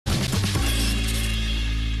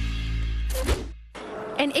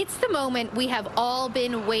And it's the moment we have all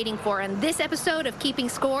been waiting for. In this episode of Keeping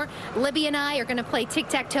Score, Libby and I are going to play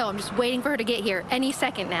tic-tac-toe. I'm just waiting for her to get here any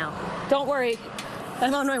second now. Don't worry.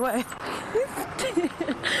 I'm on my way.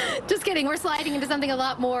 Just kidding. We're sliding into something a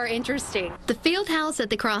lot more interesting. The Fieldhouse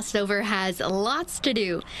at the crossover has lots to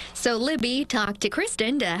do. So Libby talked to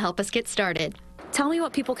Kristen to help us get started. Tell me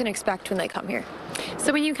what people can expect when they come here.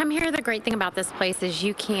 So when you come here, the great thing about this place is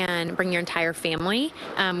you can bring your entire family,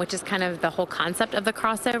 which is kind of the whole concept of the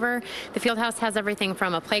crossover. The Fieldhouse has everything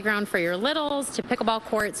from a playground for your littles to pickleball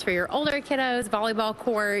courts for your older kiddos, volleyball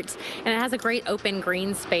court, and it has a great open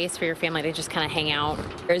green space for your family to just kind of hang out.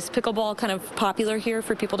 Is pickleball kind of popular here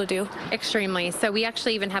for people to do? Extremely. So we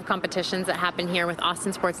actually even have competitions that happen here with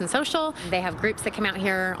Austin Sports and Social. They have groups that come out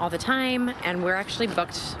here all the time, and we're actually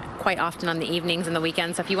booked quite often on the evenings and the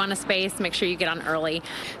weekends. So if you want a space, make sure you get on early.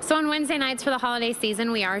 So on Wednesday nights for the holiday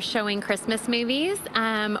season, we are showing Christmas movies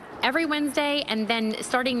every Wednesday, and then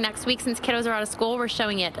starting next week, since kiddos are out of school, we're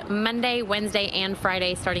showing it Monday, Wednesday, and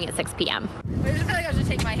Friday starting at 6 p.m. I just feel like I should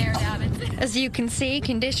take my hair down. As you can see,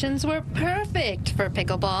 conditions were perfect for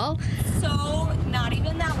pickleball. So not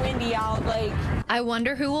even that windy out, like. I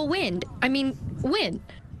wonder who will win. Win.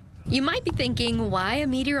 You might be thinking why a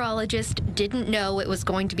meteorologist didn't know it was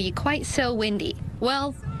going to be quite so windy.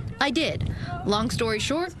 Well, I did. Long story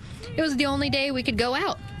short, it was the only day we could go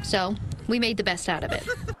out, so we made the best out of it.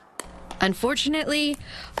 Unfortunately,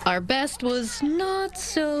 our best was not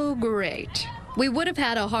so great. We would have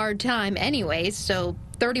had a hard time anyways, so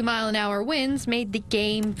 30-mile-an-hour winds made the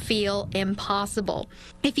game feel impossible.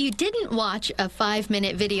 If you didn't watch a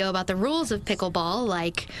 5-minute video about the rules of pickleball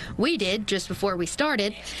like we did just before we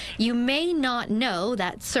started, you may not know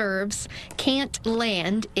that serves can't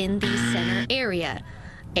land in the center area,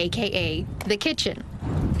 aka the kitchen.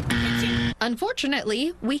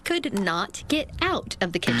 Unfortunately, we could not get out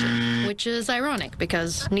of the kitchen, which is ironic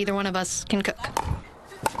because neither one of us can cook.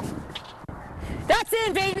 That's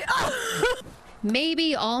it, baby! Oh!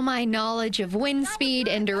 Maybe all my knowledge of wind speed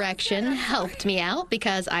and direction helped me out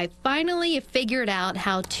because I finally figured out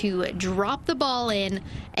how to drop the ball in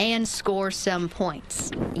and score some points.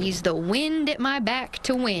 Use the wind at my back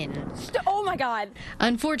to win. Oh my God.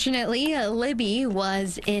 Unfortunately, Libby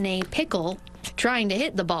was in a pickle trying to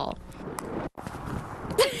hit the ball.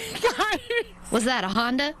 Was that a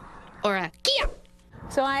Honda or a Kia?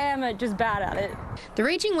 So I am just bad at it. The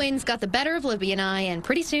raging winds got the better of Libby and I, and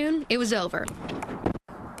pretty soon it was over.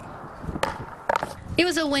 It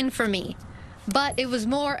was a win for me, but it was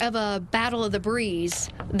more of a battle of the breeze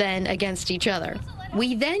than against each other.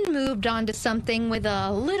 We then moved on to something with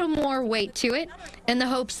a little more weight to it, in the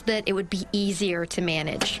hopes that it would be easier to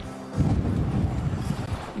manage.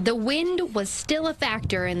 The wind was still a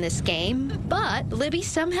factor in this game, but Libby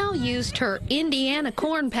somehow used her Indiana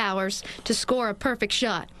corn powers to score a perfect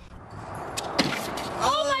shot.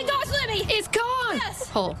 Oh my gosh, Libby! It's gone! Yes!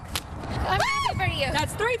 Hole. I'm happy for you.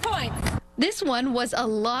 That's 3 points. This one was a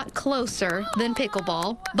lot closer than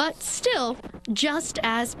pickleball, but still just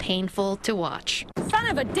as painful to watch. Son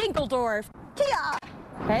of a Dinkeldorf. Kia!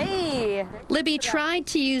 Hey! Libby tried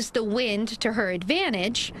to use the wind to her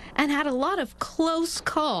advantage and had a lot of close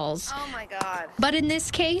calls. Oh my God. But in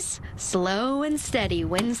this case, slow and steady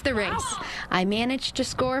wins the race. I managed to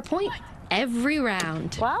score a point every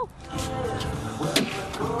round. Wow.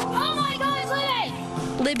 Oh my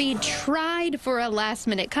God, Libby! Libby tried for a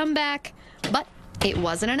last-minute comeback, but it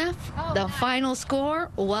wasn't enough. The final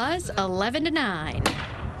score was 11-9.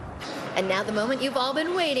 And now the moment you've all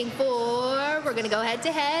been waiting for. We're going to go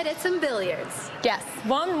head-to-head at some billiards. Yes,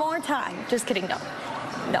 one more time. Just kidding, no.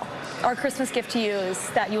 No. Our Christmas gift to you is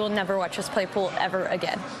that you will never watch us play pool ever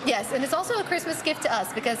again. Yes, and it's also a Christmas gift to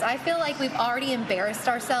us because I feel like we've already embarrassed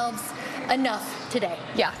ourselves enough today.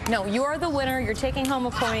 Yeah, no, you are the winner. You're taking home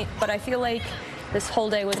a point, but I feel like this whole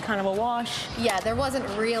day was kind of a wash. Yeah, there wasn't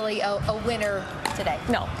really a winner today.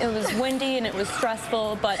 No, it was windy and it was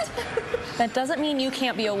stressful, but that doesn't mean you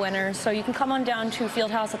can't be a winner. So you can come on down to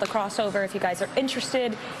Fieldhouse at the crossover if you guys are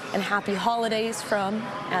interested, and happy holidays from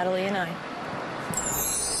Adaleigh and I.